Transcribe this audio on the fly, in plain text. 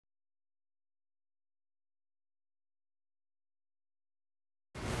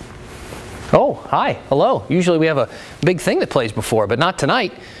Oh, hi, hello. Usually we have a big thing that plays before, but not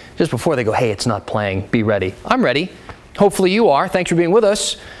tonight. Just before they go, hey, it's not playing, be ready. I'm ready. Hopefully you are. Thanks for being with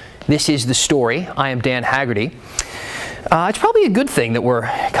us. This is The Story. I am Dan Haggerty. It's probably a good thing that we're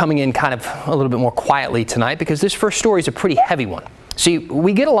coming in kind of a little bit more quietly tonight, because this first story is a pretty heavy one. See,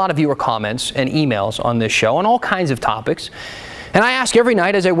 we get a lot of viewer comments and emails on this show on all kinds of topics. And I ask every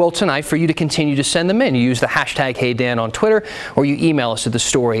night, as I will tonight, for you to continue to send them in. You use the hashtag HeyDan on Twitter, or you email us at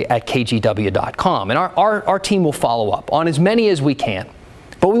thestory@kgw.com. And our team will follow up on as many as we can.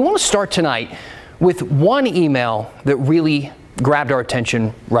 But we want to start tonight with one email that really grabbed our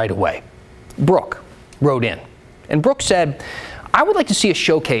attention right away. Brooke wrote in. And Brooke said, I would like to see a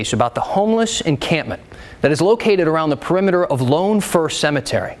showcase about the homeless encampment that is located around the perimeter of Lone Fir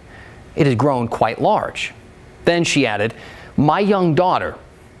Cemetery. It has grown quite large. Then she added, my young daughter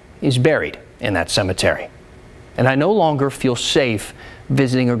is buried in that cemetery, and I no longer feel safe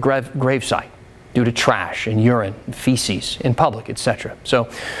visiting her gravesite due to trash and urine and feces in public, etc. So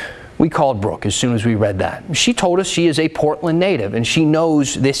we called Brooke as soon as we read that. She told us she is a Portland native, and she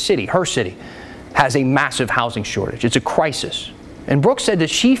knows this city, her city, has a massive housing shortage. It's a crisis. And Brooke said that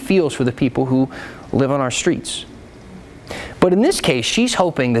she feels for the people who live on our streets. But in this case, she's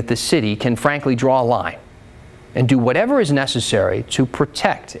hoping that the city can frankly draw a line and do whatever is necessary to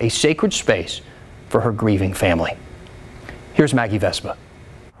protect a sacred space for her grieving family. Here's Maggie Vespa.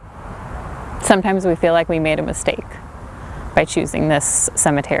 Sometimes we feel like we made a mistake by choosing this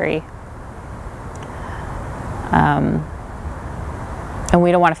cemetery. And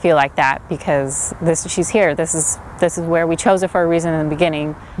we don't want to feel like that, because she's here. This is where we chose it for a reason in the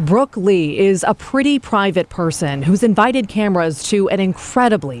beginning. Brooke Lee is a pretty private person who's invited cameras to an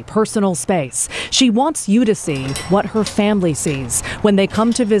incredibly personal space. She wants you to see what her family sees when they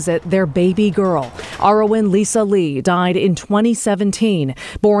come to visit their baby girl. Arwen Lisa Lee died in 2017.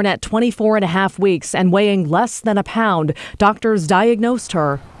 Born at 24 and a half weeks and weighing less than a pound, doctors diagnosed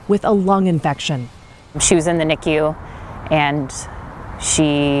her with a lung infection. She was in the NICU, and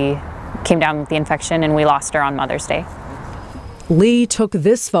she came down with the infection, and we lost her on Mother's Day. Lee took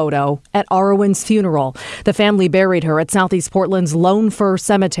this photo at Arwen's funeral. The family buried her at Southeast Portland's Lone Fir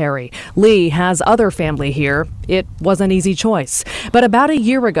Cemetery. Lee has other family here. It was an easy choice. But about a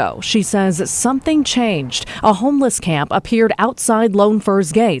year ago, she says something changed. A homeless camp appeared outside Lone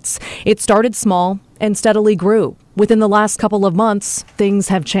Fir's gates. It started small and steadily grew. Within the last couple of months, things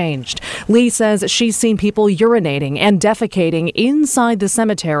have changed. Lee says she's seen people urinating and defecating inside the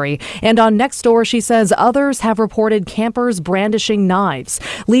cemetery. And on Nextdoor, she says others have reported campers brandishing knives.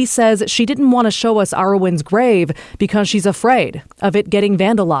 Lee says she didn't want to show us Arwen's grave because she's afraid of it getting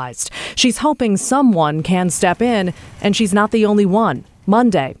vandalized. She's hoping someone can step in, and she's not the only one.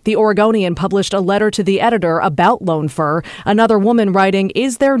 Monday, the Oregonian published a letter to the editor about Lone Fir. Another woman writing,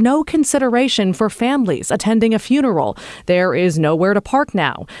 is there no consideration for families attending a funeral? There is nowhere to park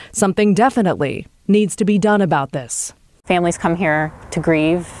now. Something definitely needs to be done about this. Families come here to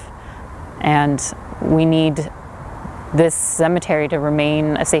grieve, and we need this cemetery to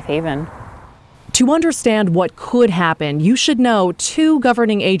remain a safe haven. To understand what could happen, you should know two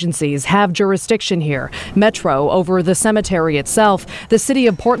governing agencies have jurisdiction here. Metro over the cemetery itself, the city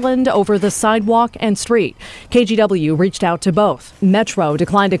of Portland over the sidewalk and street. KGW reached out to both. Metro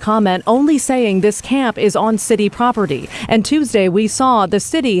declined to comment, only saying this camp is on city property. And Tuesday, we saw the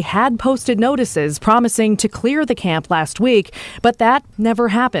city had posted notices promising to clear the camp last week, but that never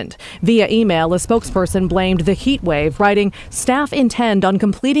happened. Via email, a spokesperson blamed the heat wave, writing, staff intend on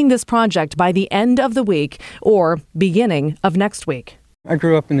completing this project by the end of the week or beginning of next week. I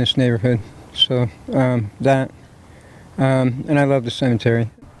grew up in this neighborhood, so and I love the cemetery.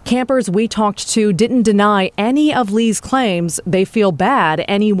 Campers we talked to didn't deny any of Lee's claims. They feel bad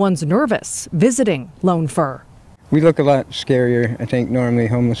anyone's nervous visiting Lone Fir. We look a lot scarier. I think normally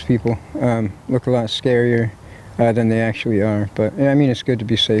homeless people look a lot scarier than they actually are, but I mean, it's good to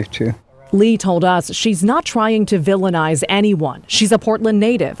be safe too. Lee told us she's not trying to villainize anyone. She's a Portland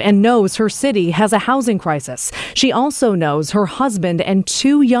native and knows her city has a housing crisis. She also knows her husband and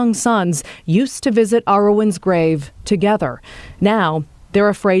two young sons used to visit Arwen's grave together. Now they're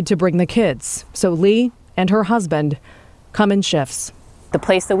afraid to bring the kids. So Lee and her husband come in shifts. The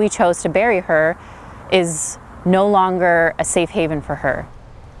place that we chose to bury her is no longer a safe haven for her.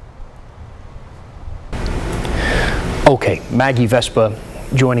 Okay, Maggie Vespa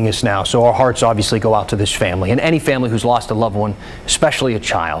joining us now. So our hearts obviously go out to this family and any family who's lost a loved one, especially a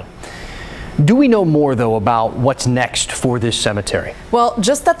child. Do we know more, though, about what's next for this cemetery? Well,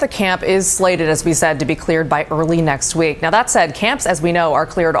 just that the camp is slated, as we said, to be cleared by early next week. Now, that said, camps, as we know, are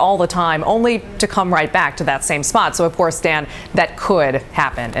cleared all the time, only to come right back to that same spot. So, of course, Dan, that could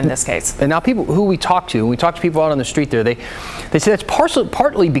happen in this case. And now people who we talk to people out on the street there, they say that's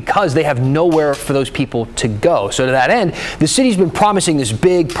partly because they have nowhere for those people to go. So to that end, the city's been promising this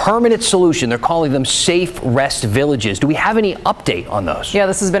big permanent solution. They're calling them safe rest villages. Do we have any update on those? Yeah,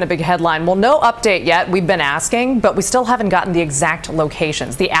 this has been a big headline. Well, no update yet. We've been asking, but we still haven't gotten the exact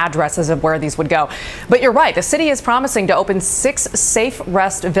locations, the addresses of where these would go. But you're right. The city is promising to open 6 safe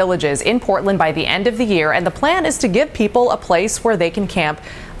rest villages in Portland by the end of the year. And the plan is to give people a place where they can camp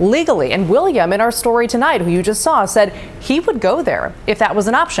legally. And William, in our story tonight, who you just saw, said he would go there if that was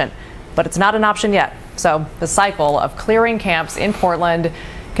an option. But it's not an option yet. So the cycle of clearing camps in Portland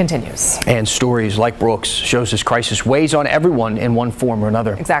continues. And stories like Brooks shows this crisis weighs on everyone in one form or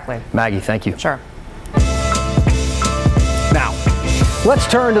another. Exactly. Maggie, thank you. Sure. Now, let's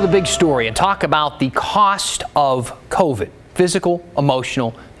turn to the big story and talk about the cost of COVID. Physical,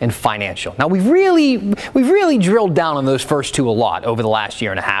 emotional, and financial. Now, we've really drilled down on those first two a lot over the last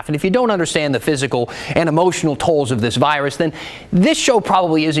year and a half. And if you don't understand the physical and emotional tolls of this virus, then this show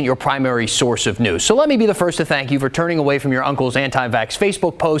probably isn't your primary source of news. So let me be the first to thank you for turning away from your uncle's anti-vax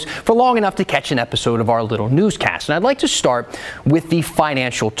Facebook post for long enough to catch an episode of our little newscast. And I'd like to start with the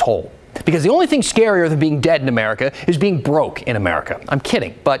financial toll. Because the only thing scarier than being dead in America is being broke in America. I'm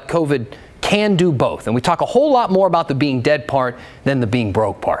kidding, but COVID can do both. And we talk a whole lot more about the being dead part than the being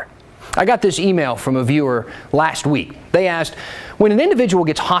broke part. I got this email from a viewer last week. They asked, when an individual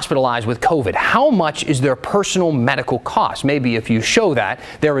gets hospitalized with COVID, how much is their personal medical cost? Maybe if you show that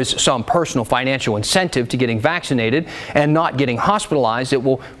there is some personal financial incentive to getting vaccinated and not getting hospitalized, it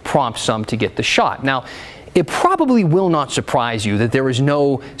will prompt some to get the shot. Now, it probably will not surprise you that there is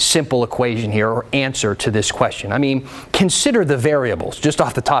no simple equation here or answer to this question. I mean, consider the variables just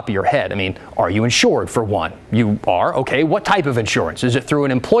off the top of your head. I mean, are you insured for one? You are? Okay. What type of insurance? Is it through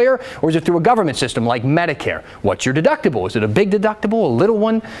an employer or is it through a government system like Medicare? What's your deductible? Is it a big deductible, a little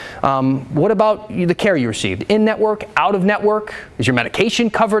one? What about the care you received? In-network, out-of-network? Is your medication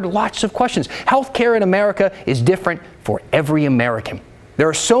covered? Lots of questions. Healthcare in America is different for every American. There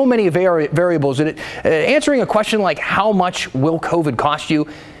are so many variables that answering a question like how much will COVID cost you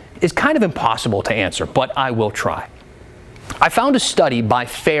is kind of impossible to answer, but I will try. I found a study by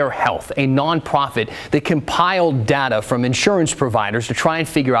Fair Health, a nonprofit that compiled data from insurance providers to try and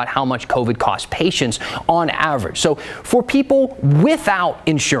figure out how much COVID costs patients on average. So for people without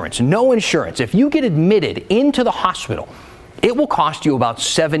insurance, no insurance, if you get admitted into the hospital, it will cost you about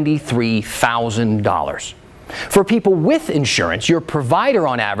 $73,000. For people with insurance, your provider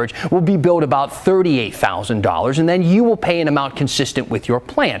on average will be billed about $38,000, and then you will pay an amount consistent with your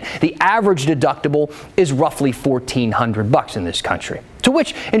plan. The average deductible is roughly $1,400 in this country. To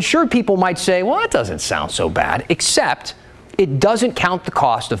which insured people might say, well, that doesn't sound so bad, except it doesn't count the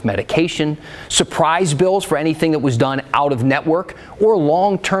cost of medication, surprise bills for anything that was done out of network, or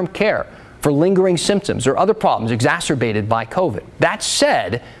long-term care for lingering symptoms or other problems exacerbated by COVID. That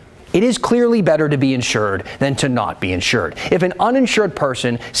said, it is clearly better to be insured than to not be insured. If an uninsured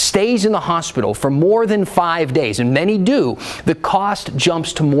person stays in the hospital for more than 5 days, and many do, the cost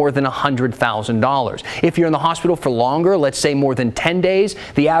jumps to more than $100,000. If you're in the hospital for longer, let's say more than 10 days,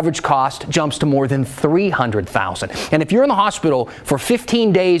 the average cost jumps to more than $300,000. And if you're in the hospital for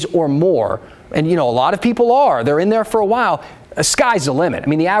 15 days or more, and you know, a lot of people they're in there for a while, sky's the limit. I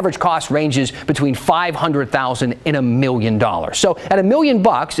mean, the average cost ranges between $500,000 and $1 million. So at $1 million,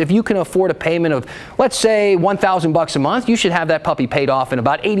 if you can afford a payment of, let's say, $1,000 a month, you should have that puppy paid off in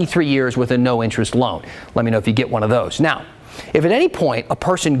about 83 years with a no-interest loan. Let me know if you get one of those. Now, if at any point a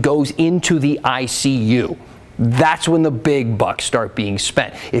person goes into the ICU, that's when the big bucks start being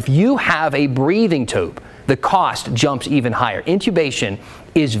spent. If you have a breathing tube, the cost jumps even higher. Intubation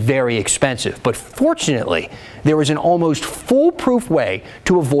is very expensive, but fortunately, there is an almost foolproof way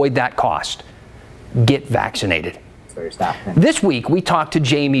to avoid that cost. Get vaccinated. This week, we talked to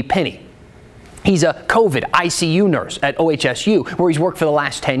Jamie Pinney. He's a COVID ICU nurse at OHSU, where he's worked for the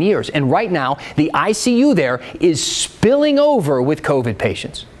last 10 years. And right now, the ICU there is spilling over with COVID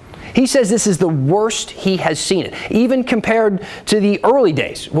patients. He says this is the worst he has seen it, even compared to the early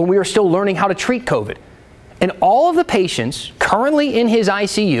days when we were still learning how to treat COVID. And all of the patients currently in his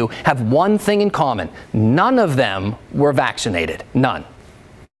ICU have one thing in common. None of them were vaccinated. None.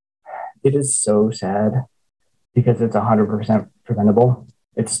 It is so sad because it's 100% preventable.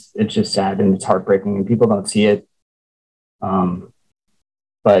 It's just sad and it's heartbreaking and people don't see it.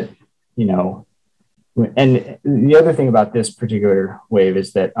 But, you know, and the other thing about this particular wave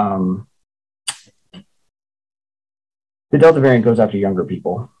is that the Delta variant goes after younger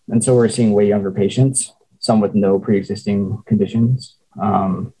people. And so we're seeing way younger patients, some with no pre-existing conditions.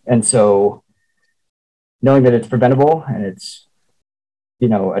 And so knowing that it's preventable and it's,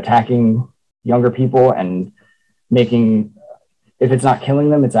 attacking younger people and making, if it's not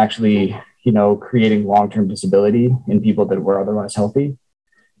killing them, it's actually, creating long-term disability in people that were otherwise healthy.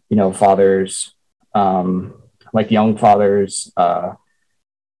 Fathers, like young fathers,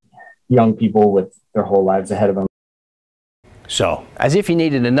 young people with their whole lives ahead of them. So, as if you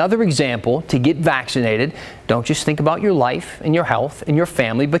needed another example to get vaccinated, don't just think about your life and your health and your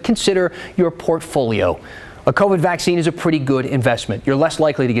family, but consider your portfolio. A COVID vaccine is a pretty good investment. You're less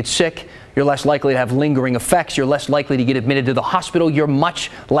likely to get sick. You're less likely to have lingering effects. You're less likely to get admitted to the hospital. You're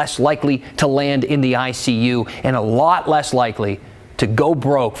much less likely to land in the ICU, and a lot less likely to go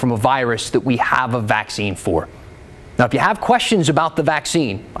broke from a virus that we have a vaccine for. Now, if you have questions about the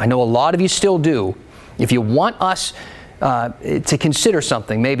vaccine, I know a lot of you still do. If you want us to consider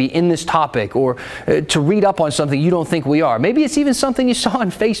something, maybe in this topic, or to read up on something you don't think we are. Maybe it's even something you saw on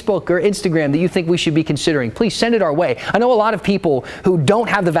Facebook or Instagram that you think we should be considering. Please send it our way. I know a lot of people who don't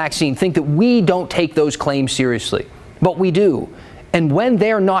have the vaccine think that we don't take those claims seriously, but we do. And when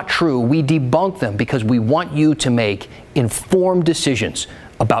they're not true, we debunk them because we want you to make informed decisions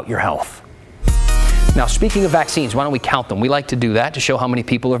about your health. Now, speaking of vaccines, why don't we count them? We like to do that to show how many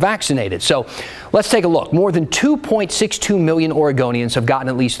people are vaccinated. So let's take a look. More than 2.62 million Oregonians have gotten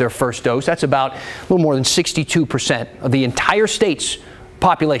at least their first dose. That's about a little more than 62% of the entire state's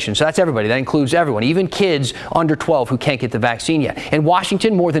population. So that's everybody. That includes everyone, even kids under 12 who can't get the vaccine yet. In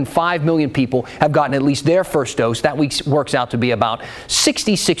Washington, more than 5 million people have gotten at least their first dose. That works out to be about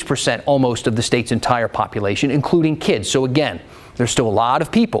 66% almost of the state's entire population, including kids. So again, there's still a lot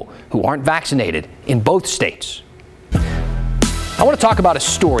of people who aren't vaccinated in both states. I want to talk about a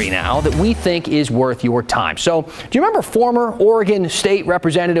story now that we think is worth your time. So, do you remember former Oregon State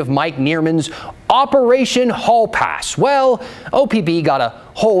Representative Mike Neerman's Operation Hall Pass? Well, OPB got a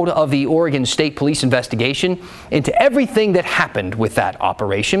hold of the Oregon State Police investigation into everything that happened with that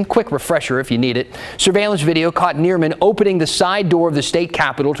operation. Quick refresher if you need it. Surveillance video caught Neerman opening the side door of the state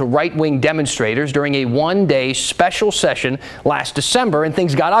capitol to right-wing demonstrators during a one-day special session last December, and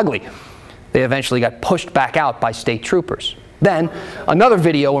things got ugly. They eventually got pushed back out by state troopers. Then another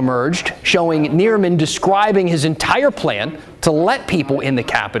video emerged showing Neerman describing his entire plan to let people in the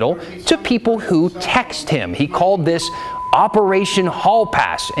Capitol to people who text him. He called this Operation Hall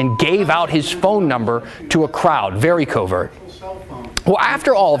Pass and gave out his phone number to a crowd. Very covert. Well,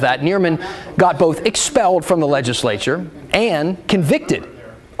 after all of that, Neerman got both expelled from the legislature and convicted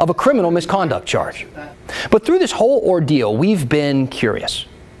of a criminal misconduct charge. But through this whole ordeal, we've been curious.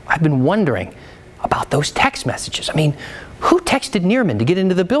 I've been wondering about those text messages. I mean, who texted Neerman to get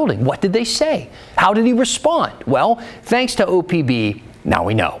into the building? What did they say? How did he respond? Well, thanks to OPB, now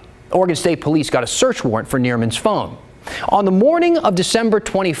we know. Oregon State Police got a search warrant for Neerman's phone. On the morning of December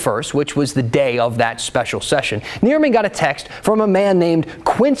 21st, which was the day of that special session, Neerman got a text from a man named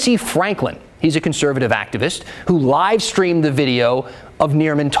Quincy Franklin. He's a conservative activist who live streamed the video of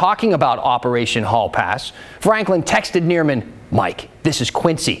Neerman talking about Operation Hall Pass. Franklin texted Neerman, "Mike, this is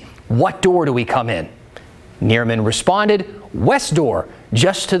Quincy. What door do we come in?" Neerman responded, "West door,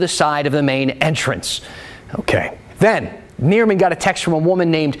 just to the side of the main entrance." Okay. Then Neerman got a text from a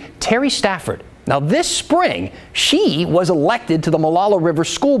woman named Terry Stafford. Now this spring, she was elected to the Molalla River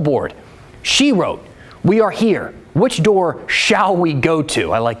School Board. She wrote, "We are here. Which door shall we go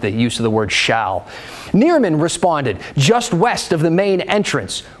to?" I like the use of the word shall. Neerman responded, "Just west of the main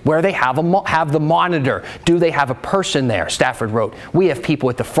entrance, where they have the monitor. Do they have a person there?" Stafford wrote, "We have people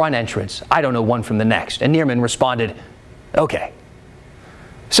at the front entrance. I don't know one from the next." And Neerman responded, "Okay."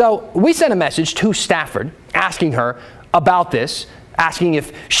 So we sent a message to Stafford asking her about this, asking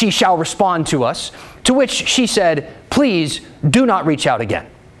if she shall respond to us, to which she said, "Please do not reach out again."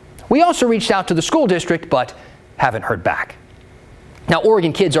 We also reached out to the school district, but haven't heard back. Now,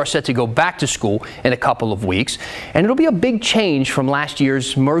 Oregon kids are set to go back to school in a couple of weeks, and it'll be a big change from last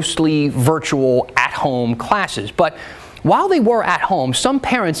year's mostly virtual at-home classes. But while they were at home, some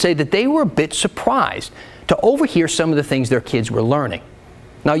parents say that they were a bit surprised to overhear some of the things their kids were learning.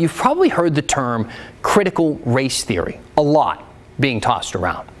 Now, you've probably heard the term critical race theory a lot being tossed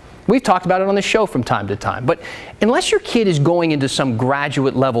around. We've talked about it on the show from time to time, but unless your kid is going into some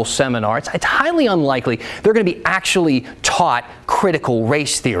graduate level seminar, it's highly unlikely they're going to be actually taught critical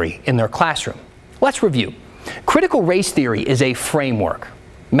race theory in their classroom. Let's review. Critical race theory is a framework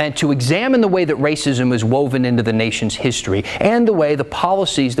meant to examine the way that racism is woven into the nation's history and the way the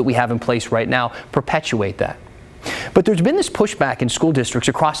policies that we have in place right now perpetuate that. But there's been this pushback in school districts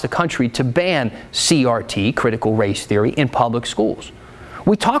across the country to ban CRT, critical race theory, in public schools.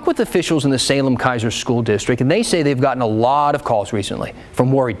 We talked with officials in the Salem-Keizer School District, and they say they've gotten a lot of calls recently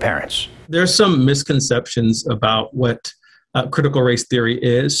from worried parents. There's some misconceptions about what critical race theory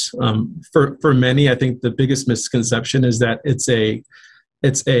is. For many, I think the biggest misconception is that it's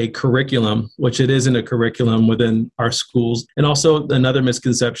a curriculum, which it isn't a curriculum within our schools. And also another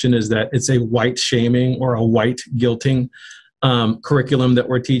misconception is that it's a white shaming or a white guilting curriculum that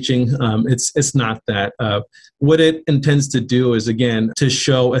we're teaching. It's not that. What it intends to do is, again, to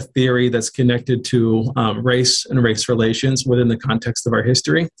show a theory that's connected to race and race relations within the context of our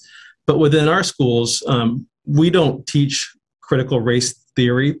history. But within our schools, we don't teach critical race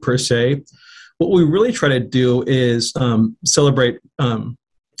theory per se. What we really try to do is celebrate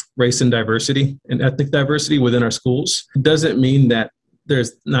race and diversity and ethnic diversity within our schools. It doesn't mean that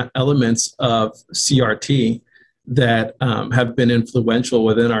there's not elements of CRT that have been influential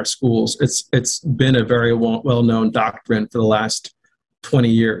within our schools. It's been a very well-known doctrine for the last 20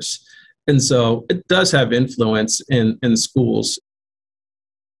 years. And so it does have influence in schools.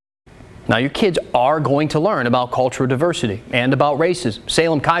 Now, your kids are going to learn about cultural diversity and about racism.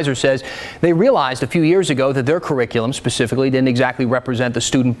 Salem-Keizer says they realized a few years ago that their curriculum specifically didn't exactly represent the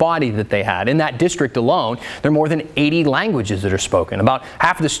student body that they had. In that district alone, there are more than 80 languages that are spoken. About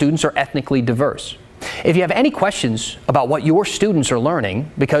half of the students are ethnically diverse. If you have any questions about what your students are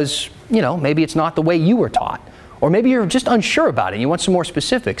learning, because, maybe it's not the way you were taught, or maybe you're just unsure about it and you want some more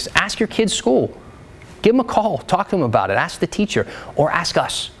specifics, ask your kid's school. Give them a call, talk to them about it, ask the teacher, or ask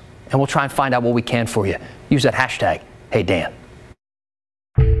us, and we'll try and find out what we can for you. Use that hashtag, HeyDan.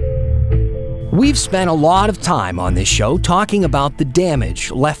 We've spent a lot of time on this show talking about the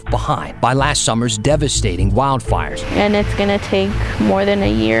damage left behind by last summer's devastating wildfires. And it's going to take more than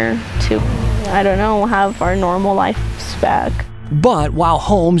a year to, have our normal lives back. But while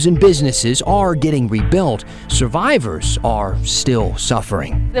homes and businesses are getting rebuilt, survivors are still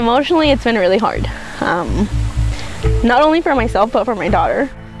suffering. Emotionally, it's been really hard. Not only for myself, but for my daughter.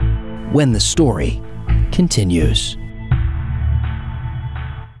 When the story continues.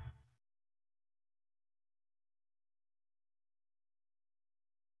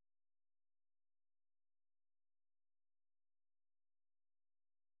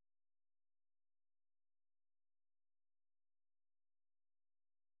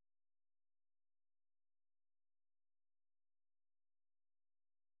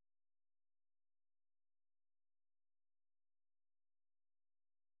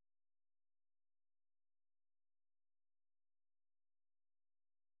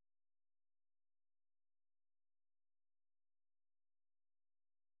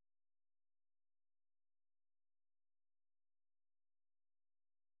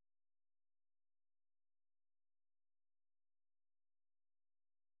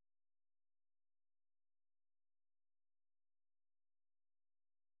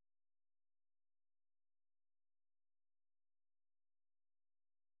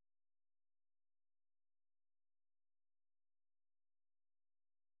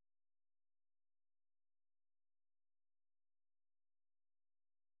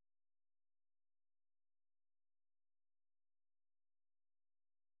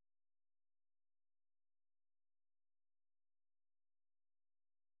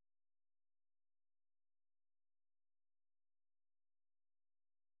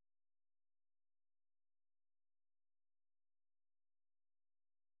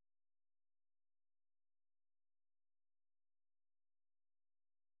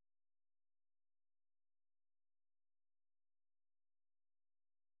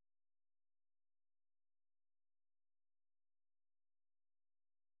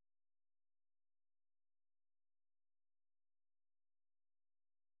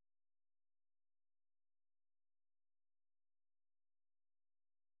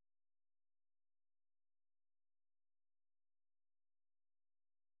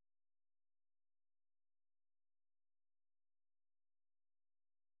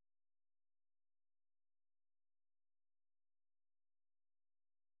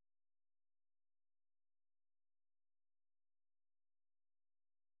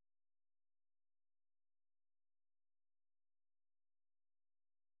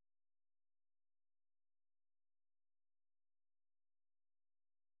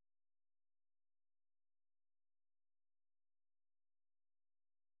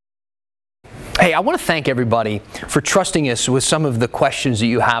 Hey, I want to thank everybody for trusting us with some of the questions that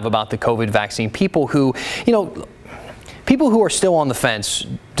you have about the COVID vaccine. People who are still on the fence,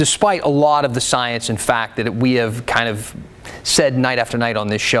 despite a lot of the science and fact that we have kind of said night after night on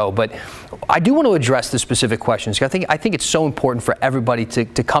this show, but I do want to address the specific questions. I think it's so important for everybody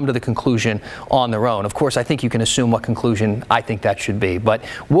to come to the conclusion on their own. Of course, I think you can assume what conclusion I think that should be, but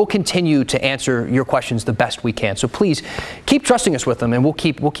we'll continue to answer your questions the best we can. So please keep trusting us with them, and we'll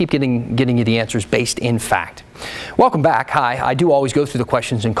keep getting you the answers based in fact. Welcome back. Hi. I do always go through the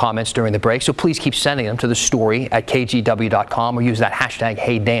questions and comments during the break, so please keep sending them to the story at kgw.com or use that hashtag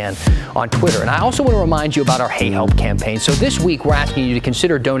HeyDan on Twitter. And I also want to remind you about our Hey Help campaign. So this week we're asking you to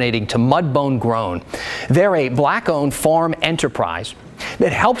consider donating to Mudbone Grown. They're a Black-owned farm enterprise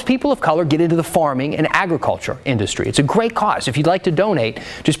that helps people of color get into the farming and agriculture industry. It's a great cause. If you'd like to donate,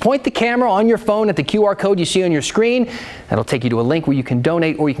 just point the camera on your phone at the QR code you see on your screen. That'll take you to a link where you can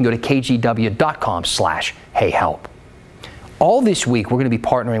donate, or you can go to kgw.com/heyhelp. All this week, we're going to be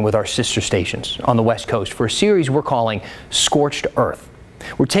partnering with our sister stations on the West Coast for a series we're calling Scorched Earth.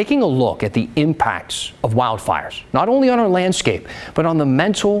 We're taking a look at the impacts of wildfires, not only on our landscape, but on the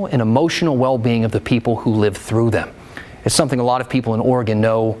mental and emotional well-being of the people who live through them. It's something a lot of people in Oregon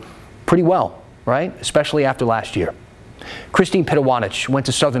know pretty well, right? Especially after last year. Christine Pitawanich went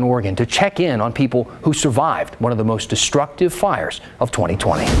to Southern Oregon to check in on people who survived one of the most destructive fires of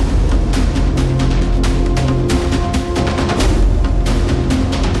 2020.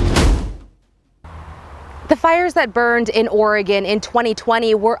 The fires that burned in Oregon in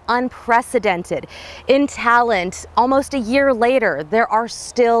 2020 were unprecedented. In Talent, almost a year later, there are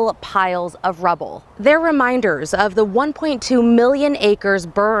still piles of rubble. They're reminders of the 1.2 million acres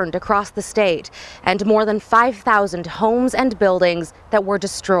burned across the state and more than 5,000 homes and buildings that were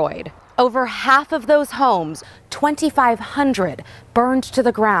destroyed. Over half of those homes, 2,500, burned to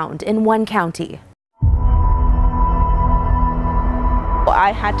the ground in one county.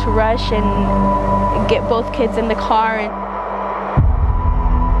 I had to rush and get both kids in the car. And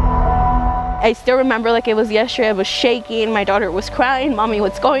I still remember like it was yesterday. I was shaking. My daughter was crying, "Mommy,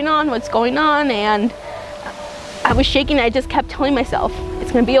 what's going on? What's going on?" And I was shaking. I just kept telling myself,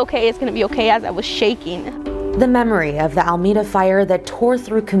 "It's gonna be okay, it's gonna be okay," as I was shaking. The memory of the Alameda fire that tore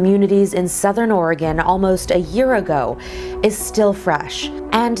through communities in Southern Oregon almost a year ago is still fresh,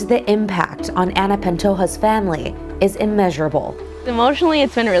 and the impact on Anna Pantoja's family is immeasurable. Emotionally,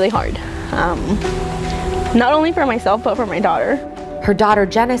 it's been really hard. Not only for myself, but for my daughter. Her daughter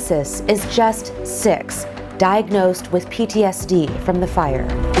Genesis is just 6, diagnosed with PTSD from the fire.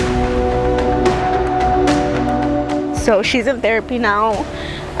 So she's in therapy now.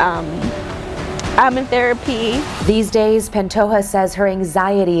 I'm in therapy. These days, Pantoja says her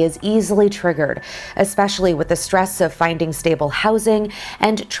anxiety is easily triggered, especially with the stress of finding stable housing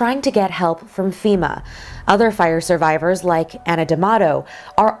and trying to get help from FEMA. Other fire survivors, like Anna D'Amato,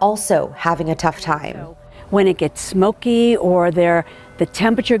 are also having a tough time. When it gets smoky or the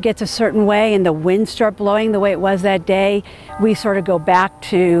temperature gets a certain way and the winds start blowing the way it was that day, we sort of go back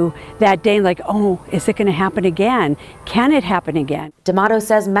to that day like, oh, is it going to happen again? Can it happen again? D'Amato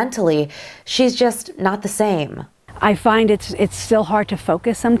says mentally, she's just not the same. I find it's still hard to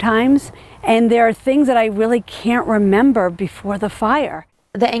focus sometimes, and there are things that I really can't remember before the fire.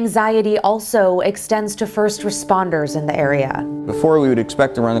 The anxiety also extends to first responders in the area. Before we would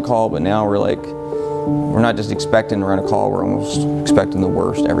expect to run a call, but now we're not just expecting to run a call, we're almost expecting the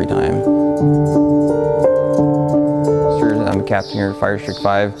worst every time. I'm a captain here at Fire District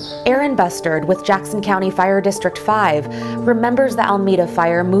 5. Aaron Bustard with Jackson County Fire District 5 remembers the Alameda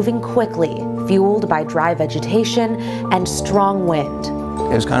fire moving quickly, fueled by dry vegetation and strong wind.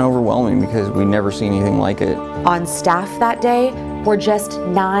 It was kind of overwhelming because we'd never seen anything like it. On staff that day were just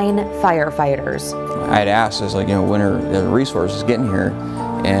 9 firefighters. I had asked, when are the resources getting here?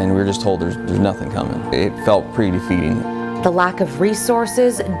 And we were just told there's nothing coming. It felt pretty defeating. The lack of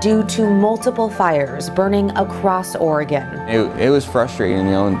resources due to multiple fires burning across Oregon. It was frustrating,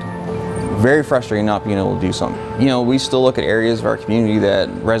 and very frustrating not being able to do something. We still look at areas of our community that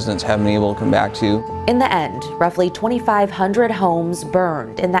residents haven't been able to come back to. In the end, roughly 2,500 homes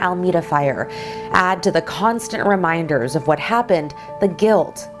burned in the Alameda fire. Add to the constant reminders of what happened, the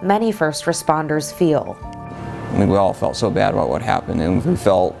guilt many first responders feel. We all felt so bad about what happened, and we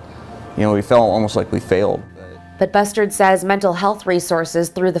felt almost like we failed. But Bustard says mental health resources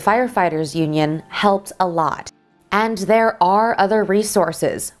through the Firefighters Union helped a lot. And there are other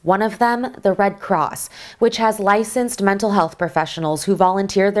resources. One of them, the Red Cross, which has licensed mental health professionals who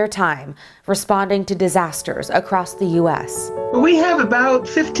volunteer their time responding to disasters across the U.S. We have about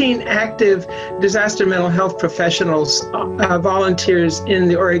 15 active disaster mental health professionals, volunteers in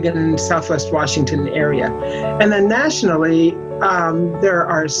the Oregon and Southwest Washington area. And then nationally, there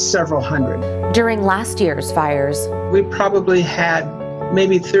are several hundred. During last year's fires, we probably had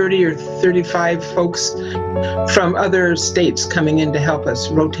maybe 30 or 35 folks from other states coming in to help us,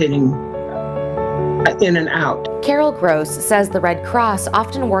 rotating in and out. Carol Gross says the Red Cross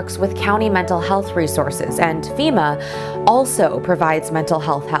often works with county mental health resources, and FEMA also provides mental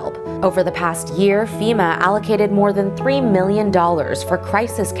health help. Over the past year, FEMA allocated more than $3 million for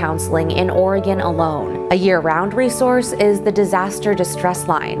crisis counseling in Oregon alone. A year-round resource is the Disaster Distress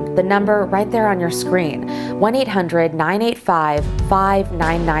Line, the number right there on your screen,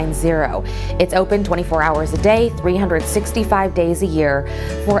 1-800-985-5990. It's open 24 hours a day, 365 days a year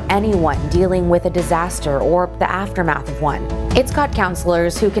for anyone dealing with a disaster or the aftermath of one. It's got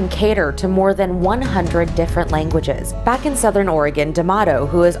counselors who can cater to more than 100 different languages. Back in Southern Oregon, D'Amato,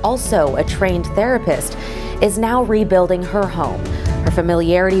 who is also a trained therapist, is now rebuilding her home. Her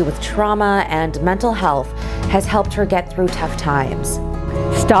familiarity with trauma and mental health has helped her get through tough times.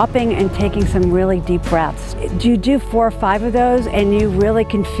 Stopping and taking some really deep breaths. You do 4 or 5 of those and you really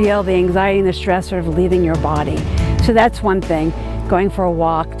can feel the anxiety and the stress sort of leaving your body. So that's one thing. Going for a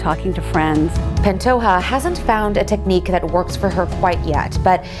walk, talking to friends. Pantoja hasn't found a technique that works for her quite yet,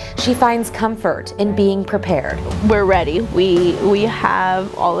 but she finds comfort in being prepared. We're ready. We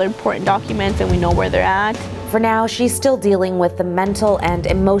have all the important documents and we know where they're at. For now, she's still dealing with the mental and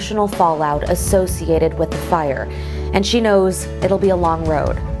emotional fallout associated with the fire, and she knows it'll be a long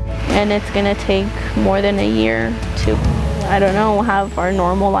road. And it's gonna take more than a year to, I don't know, have our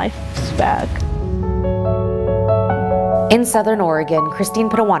normal lives back. In Southern Oregon, Christine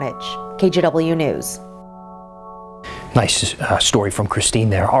Pitawanich, KGW News. Nice story from Christine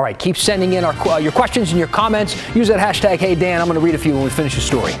there. All right, keep sending in your questions and your comments. Use that hashtag #HeyDan. I'm going to read a few when we finish the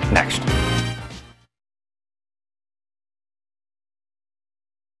story. Next.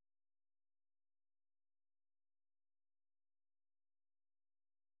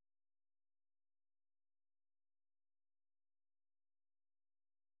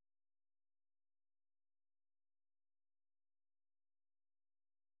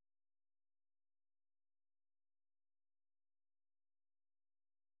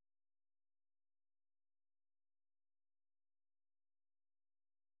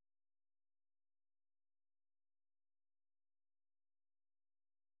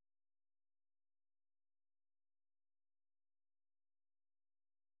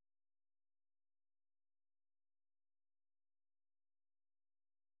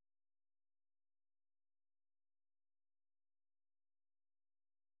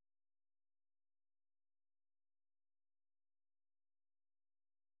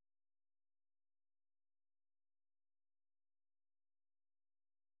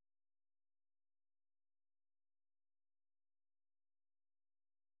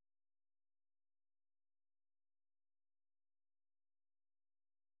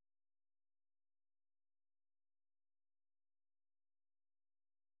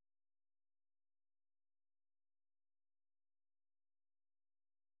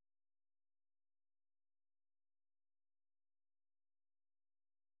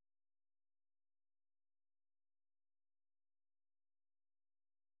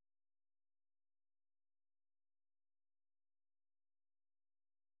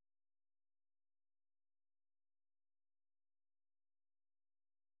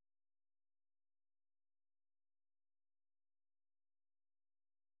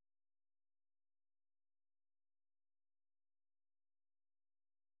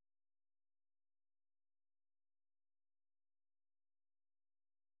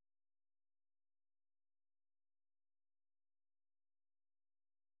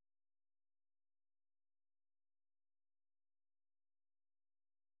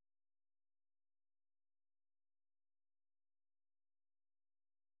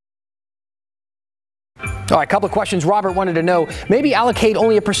 All right, a couple of questions. Robert wanted to know, maybe allocate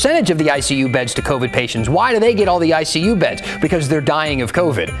only a percentage of the ICU beds to COVID patients. Why do they get all the ICU beds? Because they're dying of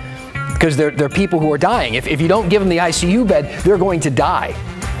COVID. Because they're people who are dying. If you don't give them the ICU bed, they're going to die.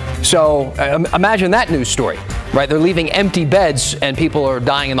 So imagine that news story, right? They're leaving empty beds and people are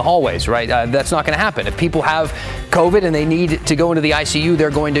dying in the hallways, right? That's not going to happen. If people have COVID and they need to go into the ICU, they're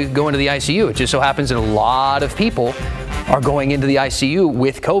going to go into the ICU. It just so happens that a lot of people are going into the ICU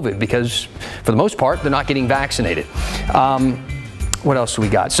with COVID because, for the most part, they're not getting vaccinated. What else do we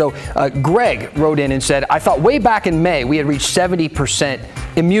got? So Greg wrote in and said, I thought way back in May we had reached 70%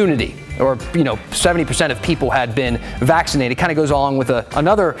 immunity or 70% of people had been vaccinated. It kind of goes along with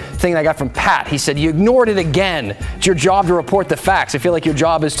another thing I got from Pat. He said, you ignored it again. It's your job to report the facts. I feel like your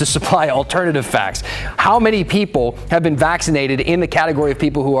job is to supply alternative facts. How many people have been vaccinated in the category of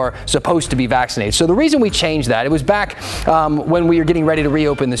people who are supposed to be vaccinated? So the reason we changed that, it was back when we were getting ready to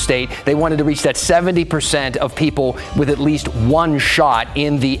reopen the state. They wanted to reach that 70% of people with at least one shot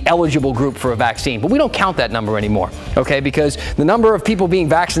in the eligible group for a vaccine. But we don't count that number anymore, okay? Because the number of people being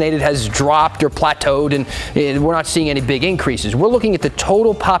vaccinated has dropped or plateaued, and we're not seeing any big increases. We're looking at the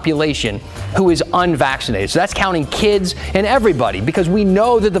total population who is unvaccinated. So that's counting kids and everybody, because we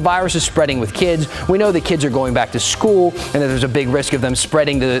know that the virus is spreading with kids. We know that kids are going back to school and that there's a big risk of them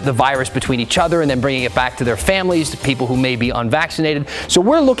spreading the virus between each other and then bringing it back to their families, to people who may be unvaccinated. So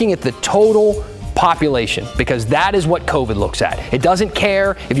we're looking at the total population, because that is what COVID looks at. It doesn't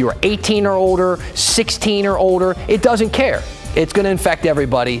care if you are 18 or older, 16 or older. It doesn't care. It's going to infect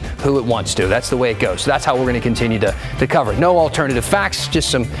everybody who it wants to. That's the way it goes. So that's how we're going to continue to cover it. No alternative facts, just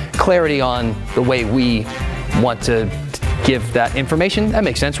some clarity on the way we want to give that information. That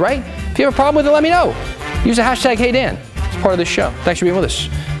makes sense, right? If you have a problem with it, let me know. Use the hashtag HeyDan. It's part of this show. Thanks for being with us.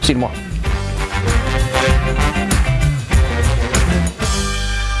 See you tomorrow.